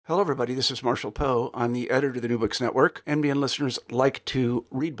Hello, everybody. This is Marshall Poe. I'm the editor of the New Books Network. NBN listeners like to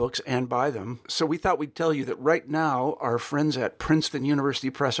read books and buy them. So we thought we'd tell you that right now, our friends at Princeton University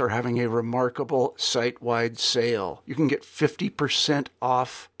Press are having a remarkable site-wide sale. You can get 50%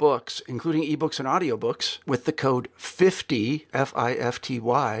 off books, including ebooks and audiobooks, with the code 50,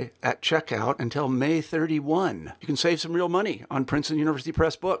 F-I-F-T-Y, at checkout until May 31. You can save some real money on Princeton University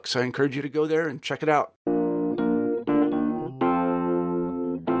Press books. I encourage you to go there and check it out.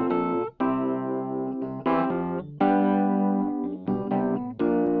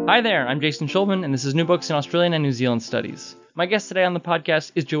 Hi there, I'm Jason Schulman, and this is New Books in Australian and New Zealand Studies. My guest today on the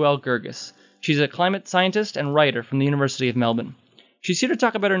podcast is Joelle Gergis. She's a climate scientist and writer from the University of Melbourne. She's here to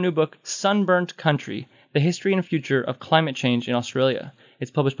talk about her new book, Sunburnt Country, The History and Future of Climate Change in Australia.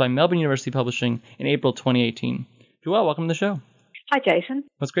 It's published by Melbourne University Publishing in April 2018. Joelle, welcome to the show. Hi, Jason.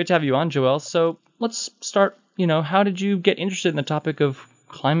 Well, it's great to have you on, Joelle. So let's start, how did you get interested in the topic of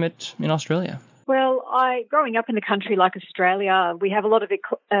climate in Australia? Well, growing up in a country like Australia, we have a lot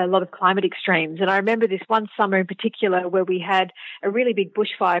of climate extremes. And I remember this one summer in particular where we had a really big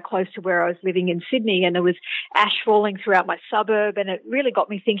bushfire close to where I was living in Sydney, and there was ash falling throughout my suburb. And it really got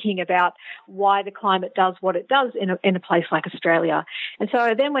me thinking about why the climate does what it does in a place like Australia. And so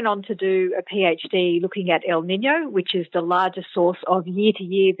I then went on to do a PhD looking at El Nino, which is the largest source of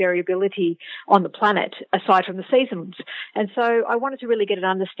year-to-year variability on the planet, aside from the seasons. And so I wanted to really get an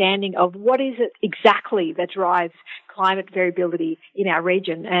understanding of what is it exactly that drives climate variability in our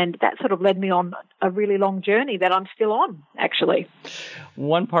region. And that sort of led me on a really long journey that I'm still on, actually.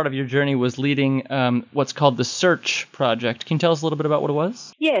 One part of your journey was leading what's called the SEARCH Project. Can you tell us a little bit about what it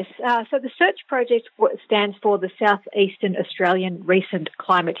was? Yes. So the SEARCH Project stands for the Southeastern Australian Recent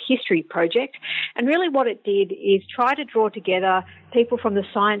Climate History Project. And really what it did is try to draw together people from the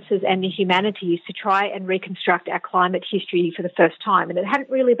sciences and the humanities to try and reconstruct our climate history for the first time. And it hadn't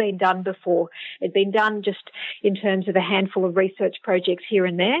really been done before. It'd been done just in terms of a handful of research projects here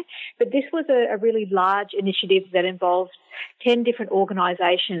and there. But this was a really large initiative that involved 10 different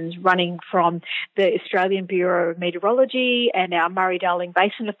organisations running from the Australian Bureau of Meteorology and our Murray-Darling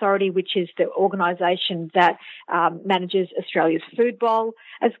Basin Authority, which is the organisation that manages Australia's food bowl,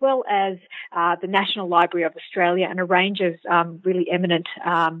 as well as the National Library of Australia and a range of really eminent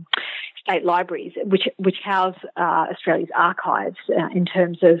state libraries, which house Australia's archives in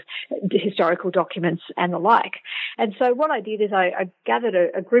terms of historical documents and the like. And so what I did is I gathered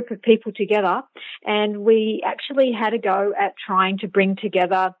a group of people together, and we actually had a go at trying to bring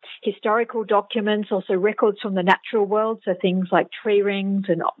together historical documents, also records from the natural world, so things like tree rings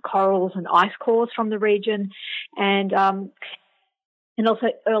and corals and ice cores from the region, and also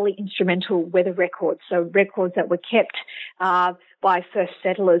early instrumental weather records, so records that were kept by first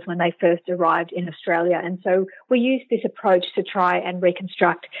settlers when they first arrived in Australia. And so we used this approach to try and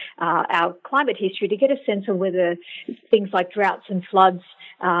reconstruct our climate history to get a sense of whether things like droughts and floods,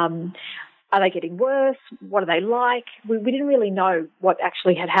 are they getting worse? What are they like? We didn't really know what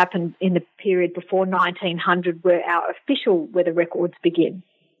actually had happened in the period before 1900, where our official weather records begin.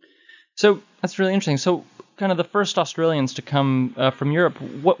 So that's really interesting. So kind of the first Australians to come from Europe,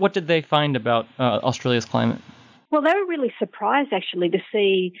 what did they find about Australia's climate? Well, they were really surprised, actually, to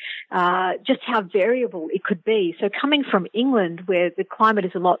see just how variable it could be. So coming from England, where the climate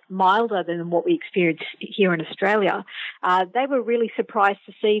is a lot milder than what we experience here in Australia, they were really surprised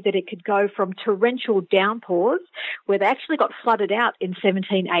to see that it could go from torrential downpours, where they actually got flooded out in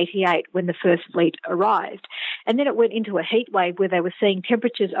 1788 when the first fleet arrived. And then it went into a heat wave where they were seeing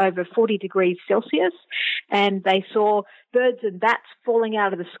temperatures over 40 degrees Celsius, and they saw birds and bats falling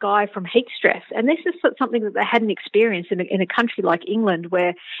out of the sky from heat stress. And this is something that they hadn't experienced in a country like England,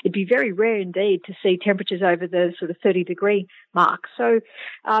 where it'd be very rare indeed to see temperatures over the sort of 30-degree mark. So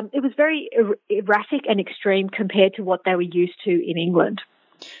it was very erratic and extreme compared to what they were used to in England.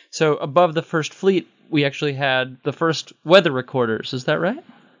 So above the first fleet, we actually had the first weather recorders. Is that right?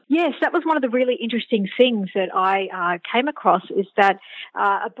 Yes, that was one of the really interesting things that I came across, is that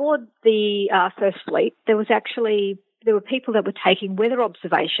aboard the first fleet, there were people that were taking weather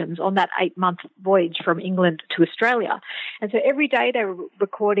observations on that 8-month voyage from England to Australia. And so every day they were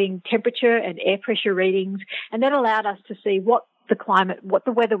recording temperature and air pressure readings, and that allowed us to see what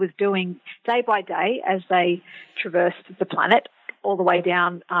the weather was doing day by day as they traversed the planet all the way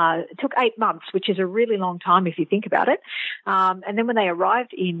down. It took 8 months, which is a really long time if you think about it. And then when they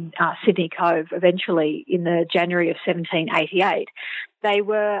arrived in Sydney Cove, eventually in the January of 1788, they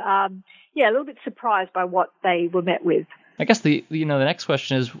were a little bit surprised by what they were met with. I guess the next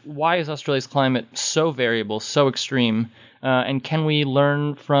question is, why is Australia's climate so variable, so extreme? And can we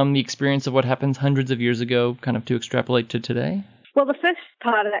learn from the experience of what happened hundreds of years ago kind of to extrapolate to today? Well, the first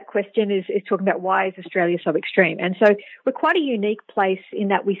part of that question is talking about why is Australia so extreme. And so we're quite a unique place in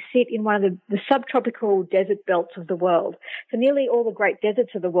that we sit in one of the subtropical desert belts of the world. So nearly all the great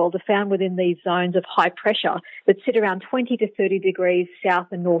deserts of the world are found within these zones of high pressure that sit around 20 to 30 degrees south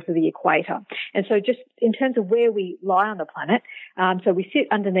and north of the equator. And so just in terms of where we lie on the planet, so we sit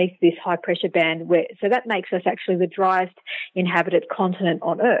underneath this high pressure band so that makes us actually the driest inhabited continent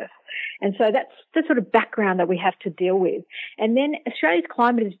on Earth. And so that's the sort of background that we have to deal with. And then Australia's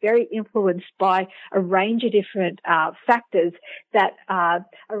climate is very influenced by a range of different factors that are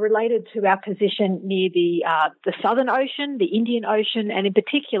related to our position near the Southern Ocean, the Indian Ocean, and in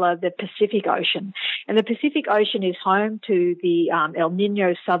particular the Pacific Ocean. And the Pacific Ocean is home to the El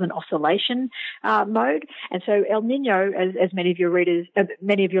Nino Southern Oscillation mode. And so El Nino, as many of your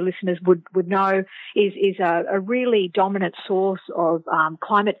listeners would know, is a really dominant source of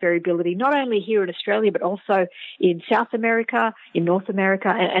climate variability, not only here in Australia, but also in South America, in North America,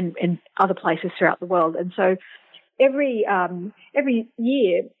 and other places throughout the world. And so every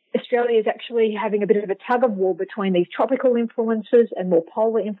year, Australia is actually having a bit of a tug of war between these tropical influences and more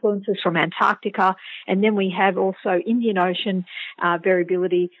polar influences from Antarctica. And then we have also Indian Ocean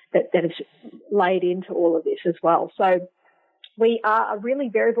variability that is laid into all of this as well. So we are a really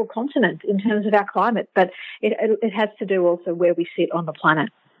variable continent in terms of our climate, but it has to do also where we sit on the planet.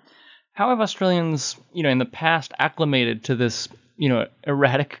 How have Australians, in the past acclimated to this,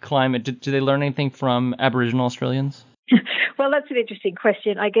 erratic climate? Did they learn anything from Aboriginal Australians? Well, that's an interesting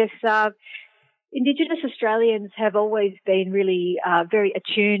question. I guess Indigenous Australians have always been really very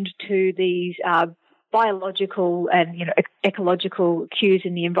attuned to these biological and ecological cues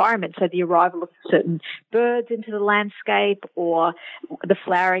in the environment. So the arrival of certain birds into the landscape, or the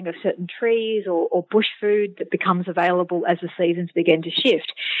flowering of certain trees, or bush food that becomes available as the seasons begin to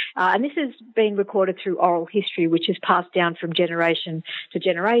shift. And this has been recorded through oral history, which is passed down from generation to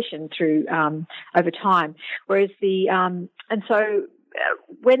generation through over time. Whereas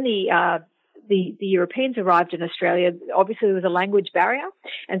when the Europeans arrived in Australia, obviously there was a language barrier,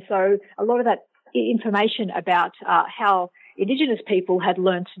 and so a lot of that information about how Indigenous people had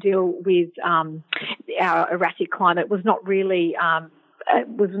learned to deal with our erratic climate was not really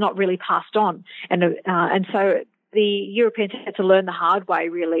passed on, and so the Europeans had to learn the hard way,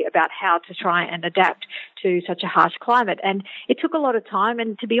 really, about how to try and adapt to such a harsh climate. And it took a lot of time.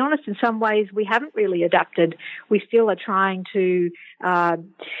 And to be honest, in some ways, we haven't really adapted. We still are trying to,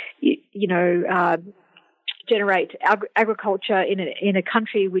 generate agriculture in a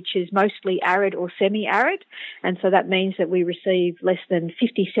country which is mostly arid or semi-arid. And so that means that we receive less than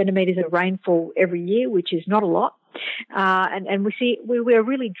 50 centimetres of rainfall every year, which is not a lot. And we're a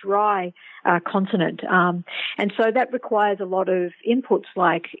really dry continent. And so that requires a lot of inputs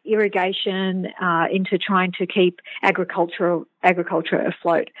like irrigation into trying to keep agriculture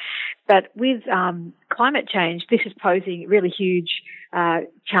afloat. But with climate change, this is posing really huge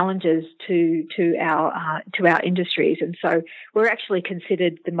challenges to our industries. And so we're actually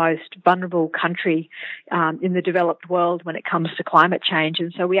considered the most vulnerable country in the developed world when it comes to climate change.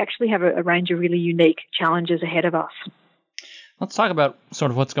 And so we actually have a range of really unique challenges ahead of us. Let's talk about sort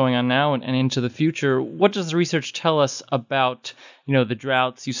of what's going on now and into the future. What does the research tell us about, the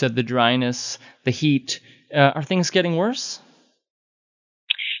droughts? You said the dryness, the heat. Are things getting worse?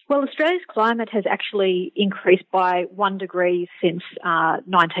 Well, Australia's climate has actually increased by 1 degree since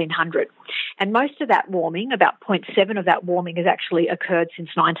 1900. And most of that warming, about 0.7 of that warming, has actually occurred since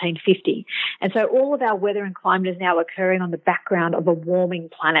 1950. And so all of our weather and climate is now occurring on the background of a warming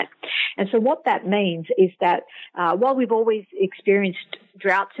planet. And so what that means is that while we've always experienced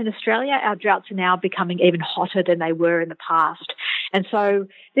droughts in Australia, our droughts are now becoming even hotter than they were in the past. And so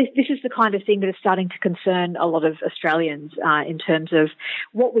this is the kind of thing that is starting to concern a lot of Australians in terms of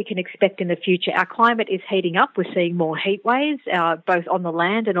what we can expect in the future. Our climate is heating up. We're seeing more heat waves, both on the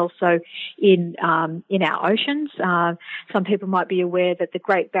land and also in our oceans. Some people might be aware that the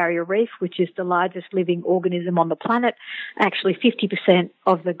Great Barrier Reef, which is the largest living organism on the planet, actually 50%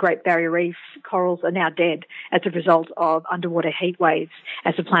 of the Great Barrier Reef corals are now dead as a result of underwater heat waves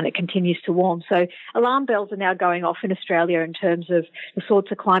as the planet continues to warm. So alarm bells are now going off in Australia in terms of the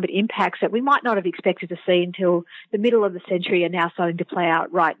sorts of climate impacts that we might not have expected to see until the middle of the century are now starting to play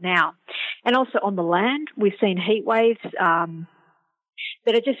out right now. And also on the land, we've seen heat waves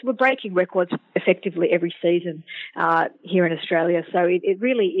that we're breaking records effectively every season here in Australia. So it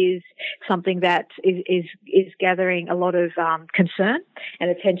really is something that is gathering a lot of concern and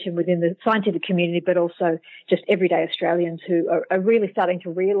attention within the scientific community, but also just everyday Australians who are really starting to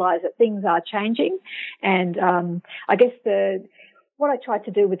realise that things are changing. And I guess what I tried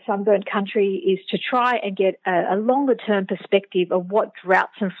to do with Sunburnt Country is to try and get a longer-term perspective of what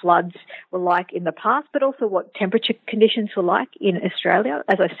droughts and floods were like in the past, but also what temperature conditions were like in Australia.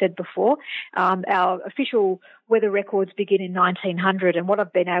 As I said before, our official weather records begin in 1900, and what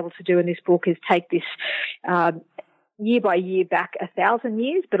I've been able to do in this book is take this year by year back 1,000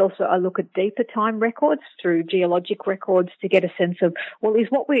 years, but also I look at deeper time records through geologic records to get a sense of, well, is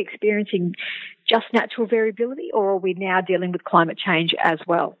what we're experiencing just natural variability, or are we now dealing with climate change as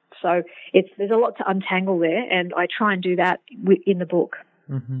well? So there's a lot to untangle there, and I try and do that in the book.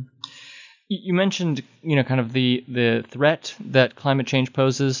 Mm-hmm. You mentioned, kind of the threat that climate change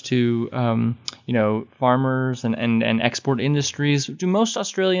poses to, farmers and export industries. Do most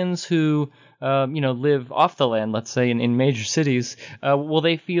Australians who live off the land, let's say in major cities, will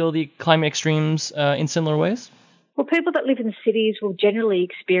they feel the climate extremes in similar ways? Well, people that live in cities will generally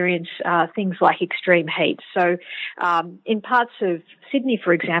experience things like extreme heat. So in parts of Sydney,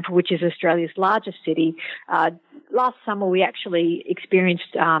 for example, which is Australia's largest city, last summer we actually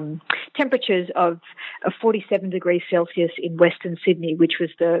experienced temperatures of 47 degrees Celsius in Western Sydney, which was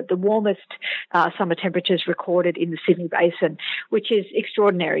the warmest summer temperatures recorded in the Sydney Basin, which is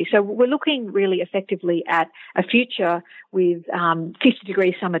extraordinary. So we're looking really effectively at a future with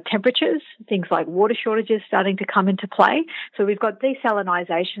 50-degree summer temperatures, things like water shortages starting to come into play. So we've got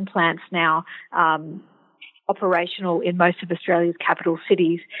desalination plants now operational in most of Australia's capital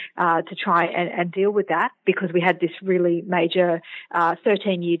cities to try and deal with that, because we had this really major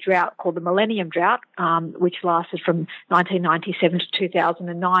 13-year drought called the Millennium Drought, which lasted from 1997 to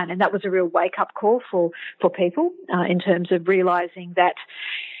 2009. And that was a real wake-up call for people in terms of realising that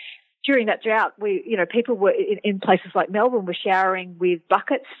during that drought, people were in places like Melbourne were showering with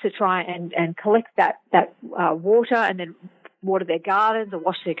buckets to try and collect that water and then water their gardens or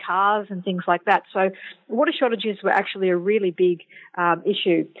wash their cars and things like that. So water shortages were actually a really big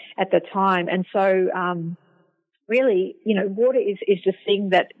issue at the time. And so really, water is the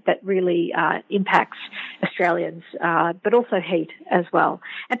thing that really impacts Australians, but also heat as well.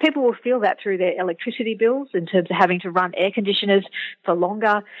 And people will feel that through their electricity bills in terms of having to run air conditioners for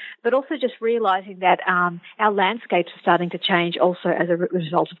longer, but also just realising that our landscapes are starting to change also as a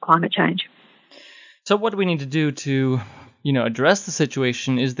result of climate change. So what do we need to do to address the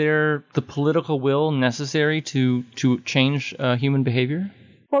situation? Is there the political will necessary to change human behavior?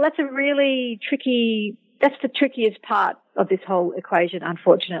 Well, that's the trickiest part of this whole equation,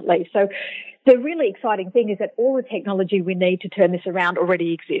 unfortunately. So the really exciting thing is that all the technology we need to turn this around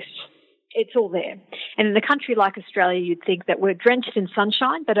already exists. It's all there. And in a country like Australia, you'd think that we're drenched in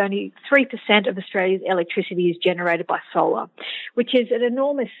sunshine, but only 3% of Australia's electricity is generated by solar, which is an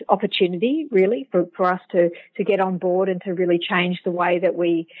enormous opportunity, really, for us to get on board and to really change the way that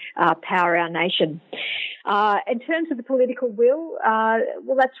we power our nation. In terms of the political will,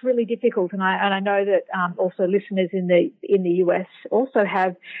 well, that's really difficult, and I know that also listeners in the US also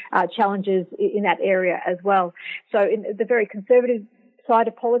have challenges in that area as well. So in the very conservative side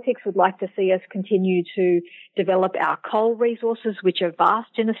of politics would like to see us continue to develop our coal resources, which are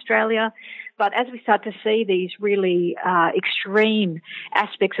vast in Australia. But as we start to see these really extreme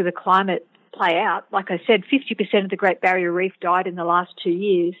aspects of the climate play out, like I said, 50% of the Great Barrier Reef died in the last 2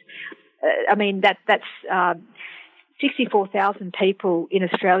 years. That's 64,000 people in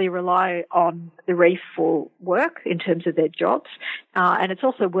Australia rely on the reef for work in terms of their jobs, and it's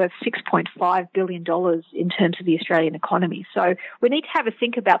also worth $6.5 billion in terms of the Australian economy. So we need to have a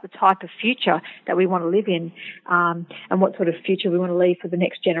think about the type of future that we want to live in, and what sort of future we want to leave for the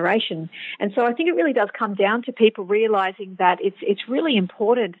next generation. And so I think it really does come down to people realising that it's really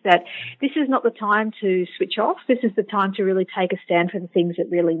important that this is not the time to switch off. This is the time to really take a stand for the things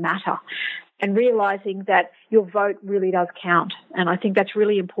that really matter, and realising that your vote really does count. And I think that's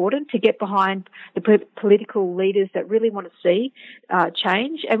really important, to get behind the political leaders that really want to see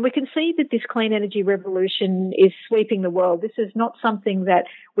change. And we can see that this clean energy revolution is sweeping the world. This is not something that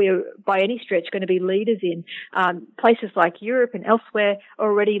we're by any stretch going to be leaders in. Places like Europe and elsewhere are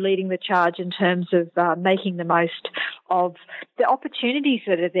already leading the charge in terms of making the most of the opportunities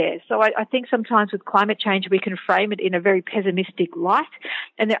that are there. So I think sometimes with climate change we can frame it in a very pessimistic light,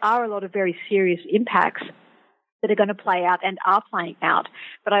 and there are a lot of very serious impacts that are going to play out and are playing out.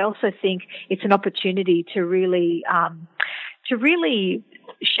 But I also think it's an opportunity to really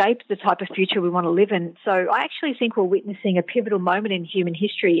shape the type of future we want to live in. So I actually think we're witnessing a pivotal moment in human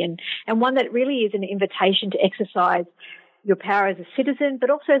history, and one that really is an invitation to exercise your power as a citizen,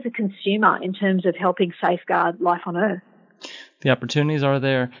 but also as a consumer in terms of helping safeguard life on Earth. The opportunities are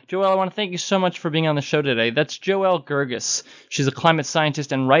there. Joelle, I want to thank you so much for being on the show today. That's Joelle Gergis. She's a climate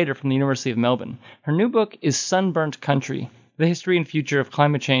scientist and writer from the University of Melbourne. Her new book is Sunburnt Country. The History and Future of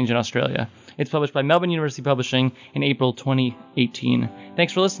Climate Change in Australia. It's published by Melbourne University Publishing in April 2018.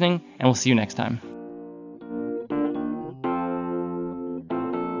 Thanks for listening, and we'll see you next time.